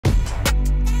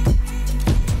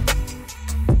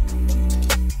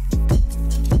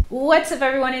What's up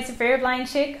everyone, it's your favorite blind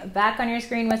chick back on your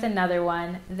screen with another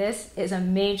one. This is a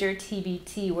major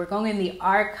TBT. We're going in the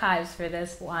archives for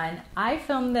this one. I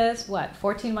filmed this,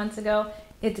 14 months ago?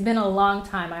 It's been a long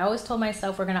time. I always told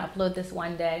myself we're gonna upload this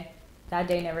one day. That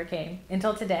day never came,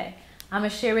 until today. I'm gonna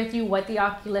share with you what the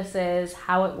Oculus is,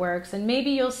 how it works, and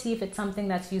maybe you'll see if it's something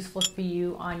that's useful for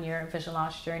you on your vision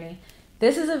loss journey.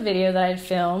 This is a video that I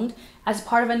filmed as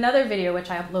part of another video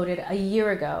which I uploaded a year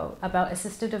ago about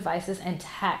assistive devices and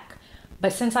tech.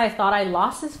 But since I thought I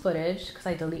lost this footage, because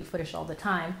I delete footage all the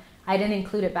time, I didn't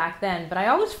include it back then. But I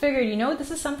always figured, you know,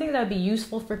 this is something that would be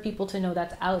useful for people to know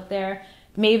that's out there.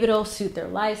 Maybe it'll suit their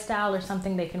lifestyle or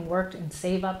something they can work and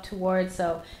save up towards.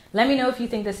 So let me know if you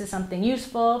think this is something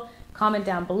useful. Comment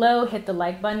down below, hit the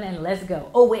like button, and let's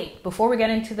go. Oh wait, before we get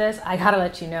into this, I gotta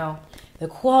let you know. The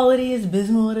quality is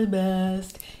abysmal at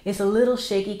best. It's a little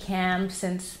shaky cam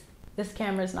since this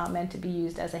camera is not meant to be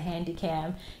used as a handy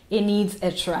cam. It needs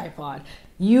a tripod.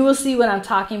 You will see what I'm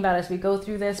talking about as we go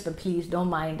through this, but please don't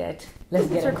mind it. Let's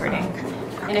get recording.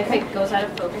 And if it goes out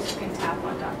of focus, you can tap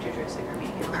on Dr. Drissick or me.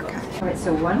 Okay. All right,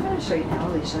 so what I'm going to show you now,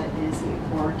 Alisha, is the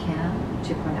OrCam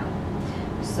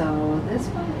 2.0. So this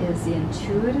one is the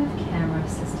intuitive camera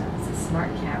system. It's a smart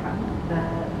camera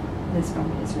that is from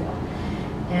Israel.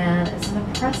 And it's an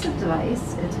impressive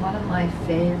device. It's one of my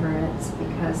favorites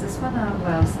because this one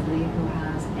allows somebody who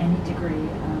has any degree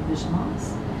of vision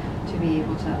loss to be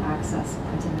able to access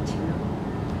printed material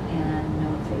and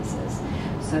know faces.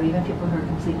 So even people who are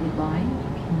completely blind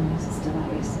can use this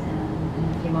device. And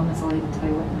in a few moments I'll even tell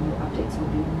you what the new updates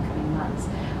will be in the coming months,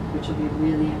 which will be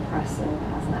really impressive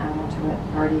as an add-on to what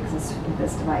already exists with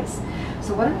this device.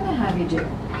 So what I'm going to have you do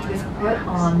is put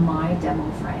on my demo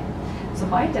frame. So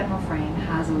my demo frame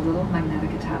has a little magnetic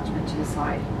attachment to the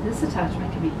side. This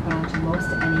attachment can be put onto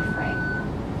most any frame.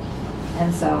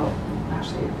 And so,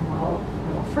 actually, what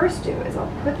I'll first do is I'll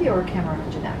put the OrCam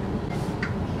around your neck.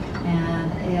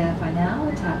 And if I now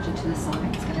attach it to the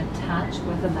side, it's going to attach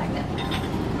with a magnet.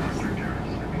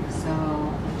 So,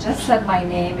 I just said my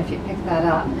name if you pick that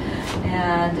up.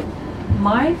 And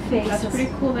my face That's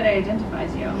pretty cool that it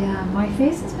identifies you. Yeah, my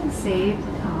face has been saved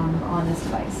on this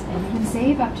device, and you can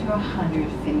save up to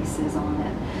 100 faces on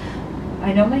it.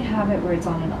 I normally have it where it's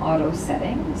on an auto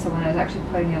setting, so when I was actually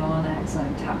putting it on, I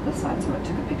accidentally tapped the side so it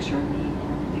took a picture of me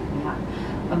and picked me up.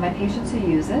 But my patients who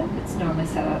use it, it's normally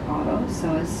set at auto,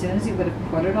 so as soon as you would have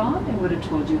put it on, it would have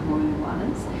told you who it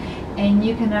was. And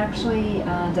you can actually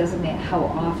designate how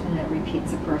often it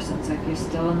repeats a person. So if you're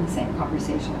still in the same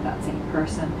conversation with that same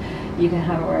person, you can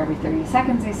have it where every 30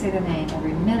 seconds they say the name,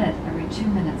 every minute, every 2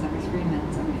 minutes, every 3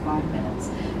 minutes, every 5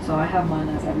 minutes. So I have mine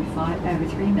as every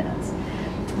 3 minutes.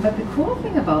 But the cool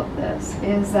thing about this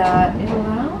is that it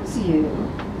allows you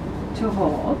to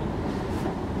hold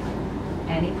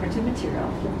any printed material.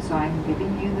 So I'm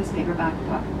giving you this paperback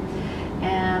book.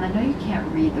 And I know you can't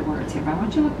read the words here, but I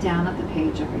want you to look down at the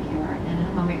page over here, and in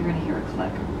a moment you're going to hear a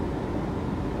click.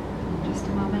 In just a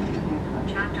moment, you're going to hear a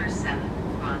click. Chapter 7,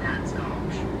 Ronan's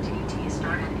Gulch. TT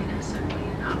started innocently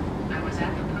enough. I was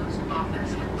at the post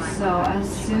office with my So as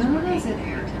soon as it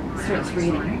starts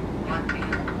reading,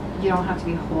 you don't have to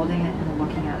be holding it and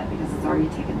looking at it because it's already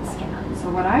taken the scan. So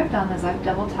what I've done is I've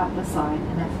double tapped the side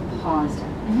and I've paused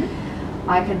it.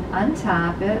 I can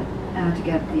untap it to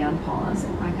get the unpause.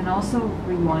 I can also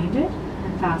rewind it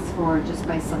and fast forward just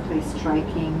by simply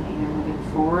striking either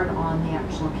moving forward on the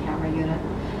actual camera unit.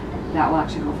 That will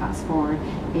actually go fast forward.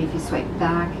 If you swipe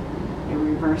back, it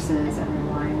reverses and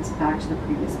rewinds back to the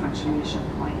previous punctuation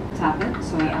point. Tap it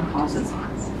so it unpauses.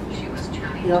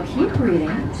 It'll keep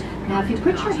reading. Now if you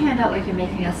put your hand out like you're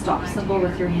making a stop symbol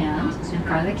with your hand in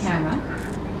front of the camera,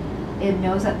 it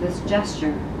knows that this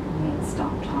gesture means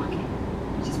stop talking,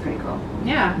 which is pretty cool.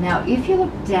 Yeah. Now, if you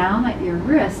look down at your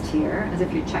wrist here, as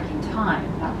if you're checking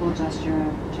time, that whole gesture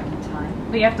of checking time.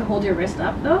 But you have to hold your wrist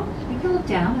up though? You can look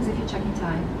down as if you're checking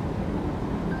time.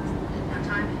 The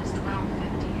time is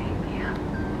 12:58 p.m.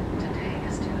 Today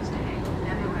is Tuesday,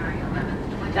 February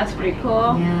 11th. That's pretty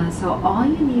cool. Yeah, so all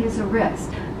you need is a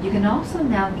wrist. You can also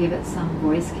now give it some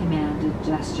voice commanded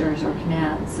gestures or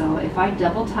commands. So if I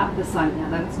double tap the side now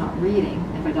that it's not reading,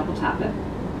 if I double tap it,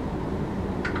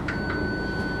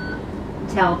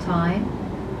 tell time.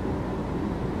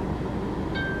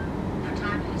 The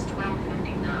time is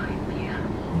 12:59 p.m.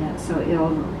 Yeah, so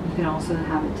you can also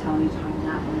have it tell you time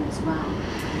that way as well.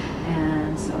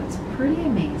 And so it's pretty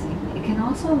amazing. It can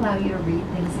also allow you to read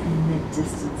things in the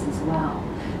distance as well.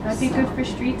 That'd be So- good for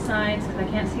street signs because I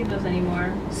can't see those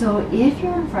anymore. So if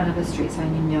you're in front of a street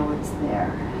sign, you know it's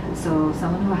there. So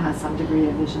someone who has some degree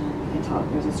of vision, you can tell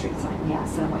if there's a street sign.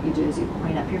 Yes, and what you do is you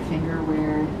point up your finger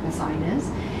where the sign is,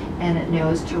 and it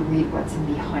knows to read what's in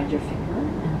behind your finger,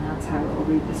 and that's how it will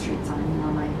read the street sign.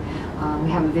 We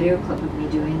have a video clip of me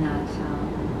doing that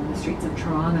on the streets of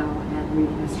Toronto and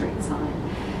reading a street sign.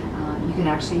 You can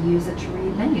actually use it to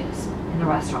read menus in a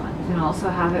restaurant. You can also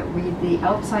have it read the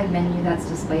outside menu that's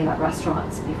displayed at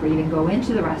restaurants before you even go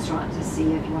into the restaurant to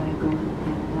see if you want to go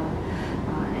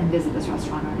and visit this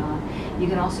restaurant or not. You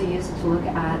can also use it to look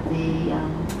at the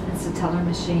instant teller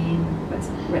machine, what's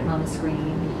written on the screen.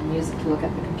 You can use it to look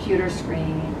at the computer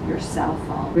screen, your cell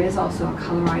phone. There is also a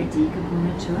color ID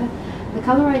component to it. The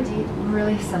color ID is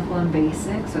really simple and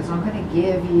basic, so it's not going to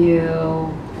give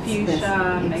you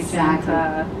Fuchsia, exactly,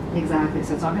 magenta. exactly.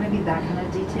 So it's not going to be that kind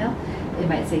of detail. It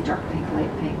might say dark pink, light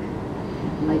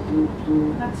light blue,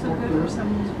 blue. That's so or good blue. for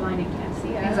someone who's blind and can't see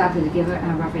it. Exactly, to give a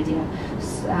rough idea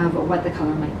of what the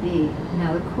color might be.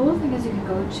 Now the cool thing is you can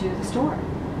go to the store,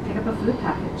 pick up a food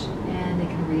package, and they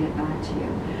can read it back to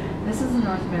you. This is the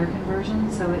North American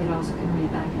version, so it also can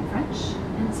read back in French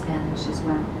and Spanish as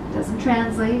well. It doesn't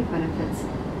translate, but if it's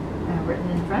written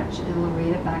in French, it will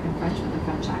read it back in French with a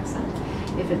French accent.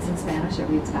 If it's in Spanish, it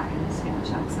reads back in a Spanish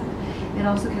accent. It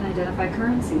also can identify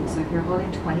currency, so if you're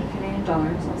holding 20 Canadian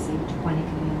dollars, it'll say 20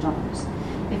 Canadian dollars.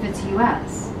 If it's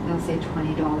US, they'll say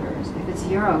 $20. If it's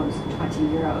euros, 20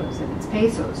 euros. If it's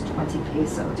pesos, 20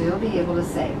 pesos. You'll be able to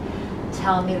say,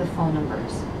 tell me the phone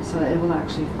numbers. So it will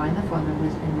actually find the phone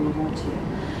numbers and read out to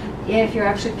you. If you're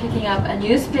actually picking up a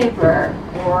newspaper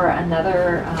or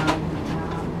another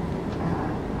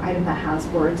item that has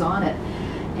words on it,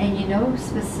 and you know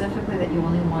specifically that you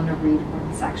only want to read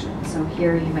one section. So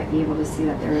here you might be able to see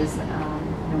that there is,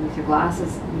 with your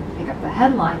glasses, you pick up the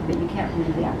headline, but you can't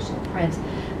read the actual print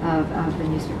of the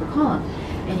newspaper column.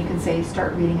 And you can say,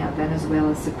 start reading at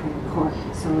Venezuela's Supreme Court.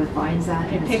 So it finds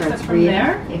that and it starts reading.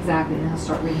 There? Exactly, and it'll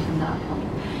start reading from that point.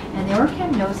 And the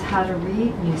OrCam knows how to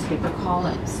read newspaper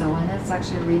columns. So when it's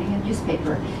actually reading a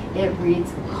newspaper, it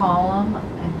reads column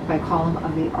and by column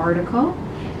of the article,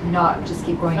 not just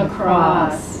keep going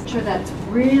across. Sure, that's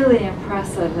really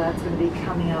impressive. That's going to be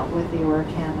coming out with the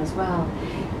OrCam as well.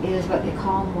 Is what they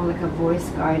call more like a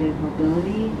voice-guided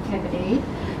mobility type aid.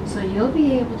 So you'll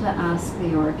be able to ask the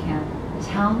OrCam,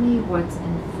 tell me what's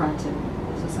in front of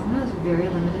me. So someone has very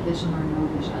limited vision or no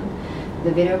vision.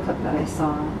 The video clip that I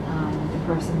saw, the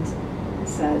person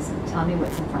says, tell me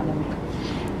what's in front of me.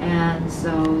 And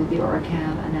so the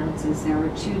OrCam announces there are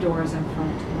 2 doors in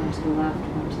front, one to the left,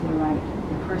 one to the right.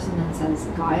 The person then says,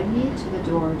 guide me to the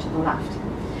door to the left.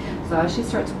 So as she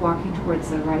starts walking towards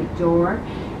the right door,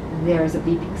 there's a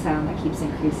beeping sound that keeps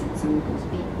increasing. So it goes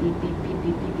beep, beep, beep, beep,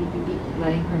 beep, beep, beep, beep, beep,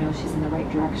 letting her know she's in the right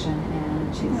direction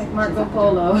and she's like Marco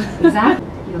Polo. Exactly.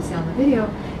 You'll see on the video,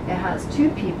 it has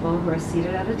 2 people who are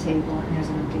seated at a table and there's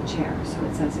an empty chair. So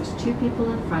it says there's 2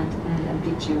 people in front and an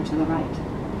empty chair to the right.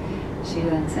 She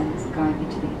then says, guide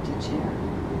me to the empty chair.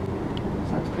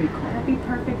 So that's pretty cool. That'd be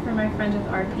perfect for my friends with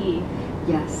RP.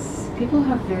 Yes. People who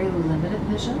have very limited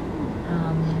vision,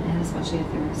 and especially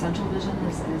if their central vision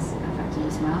is affected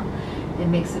as well, it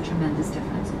makes a tremendous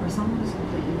difference. Or someone who's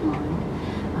completely blind.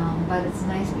 But it's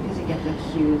nice because you get the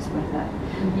cues with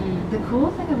it. The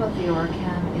cool thing about the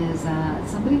OrCam is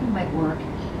somebody who might work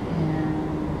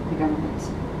in the government,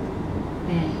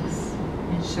 banks,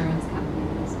 insurance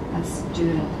companies, a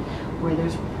student, where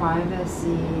there's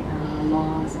privacy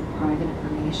laws and private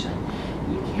information.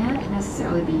 You can't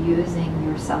necessarily be using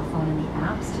your cell phone in the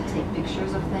apps to take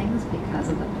pictures of things because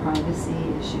of the privacy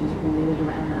issues related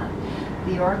around that.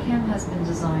 The OrCam has been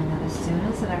designed that as soon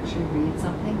as it actually reads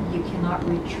something, you cannot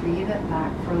retrieve it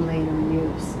back for later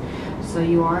use. So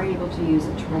you are able to use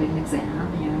it to write an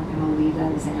exam. You're not going to leave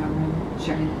that exam room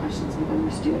sharing the questions with other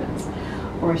students.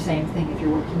 Or same thing, if you're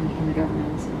working in the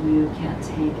government, you can't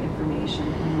take information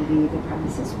and leave the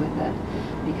premises with it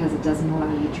because it doesn't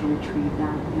allow you to retrieve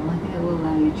that. The only thing it will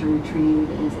allow you to retrieve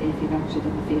is if you've actually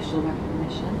done the facial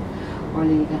recognition, or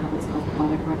they even have what's called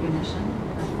product recognition.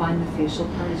 I find the facial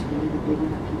part is really the big one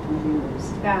that people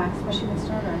use. Yeah, especially with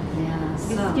Stargardt. Yeah,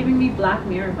 It's giving me Black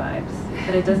Mirror vibes,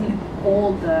 but it doesn't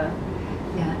hold the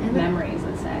and memories,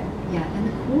 let's say. Yeah, and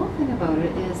the cool thing about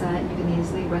it is that you can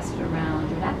easily rest it around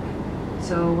your neck.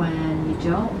 So when you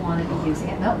don't want to be using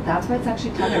it, no, that's why it's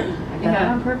actually tethered. I did that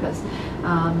on purpose.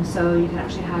 So you can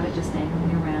actually have it just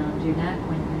dangling around your neck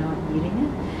when you're not needing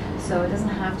it. So it doesn't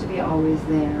have to be always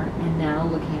there. And now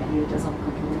looking at you, it doesn't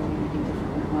look like you're wearing anything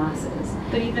different with glasses.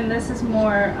 But even this is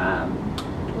more,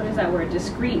 what is that word,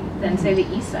 discreet than say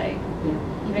the e-sight.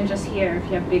 Yeah. Even just here, if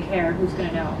you have big hair, who's going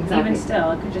to know? Exactly. Even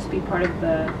still, it could just be part of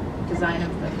the design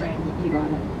of the frame. You got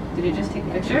it. Did it just take a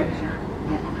picture?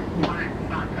 Yeah.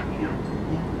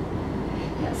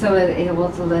 So it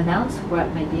will announce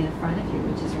what might be in front of you,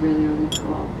 which is really, really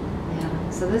cool. Yeah.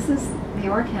 So this is the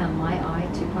OrCam My Eye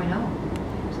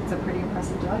 2.0. So it's a pretty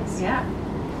impressive device. Yeah.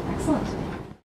 Excellent.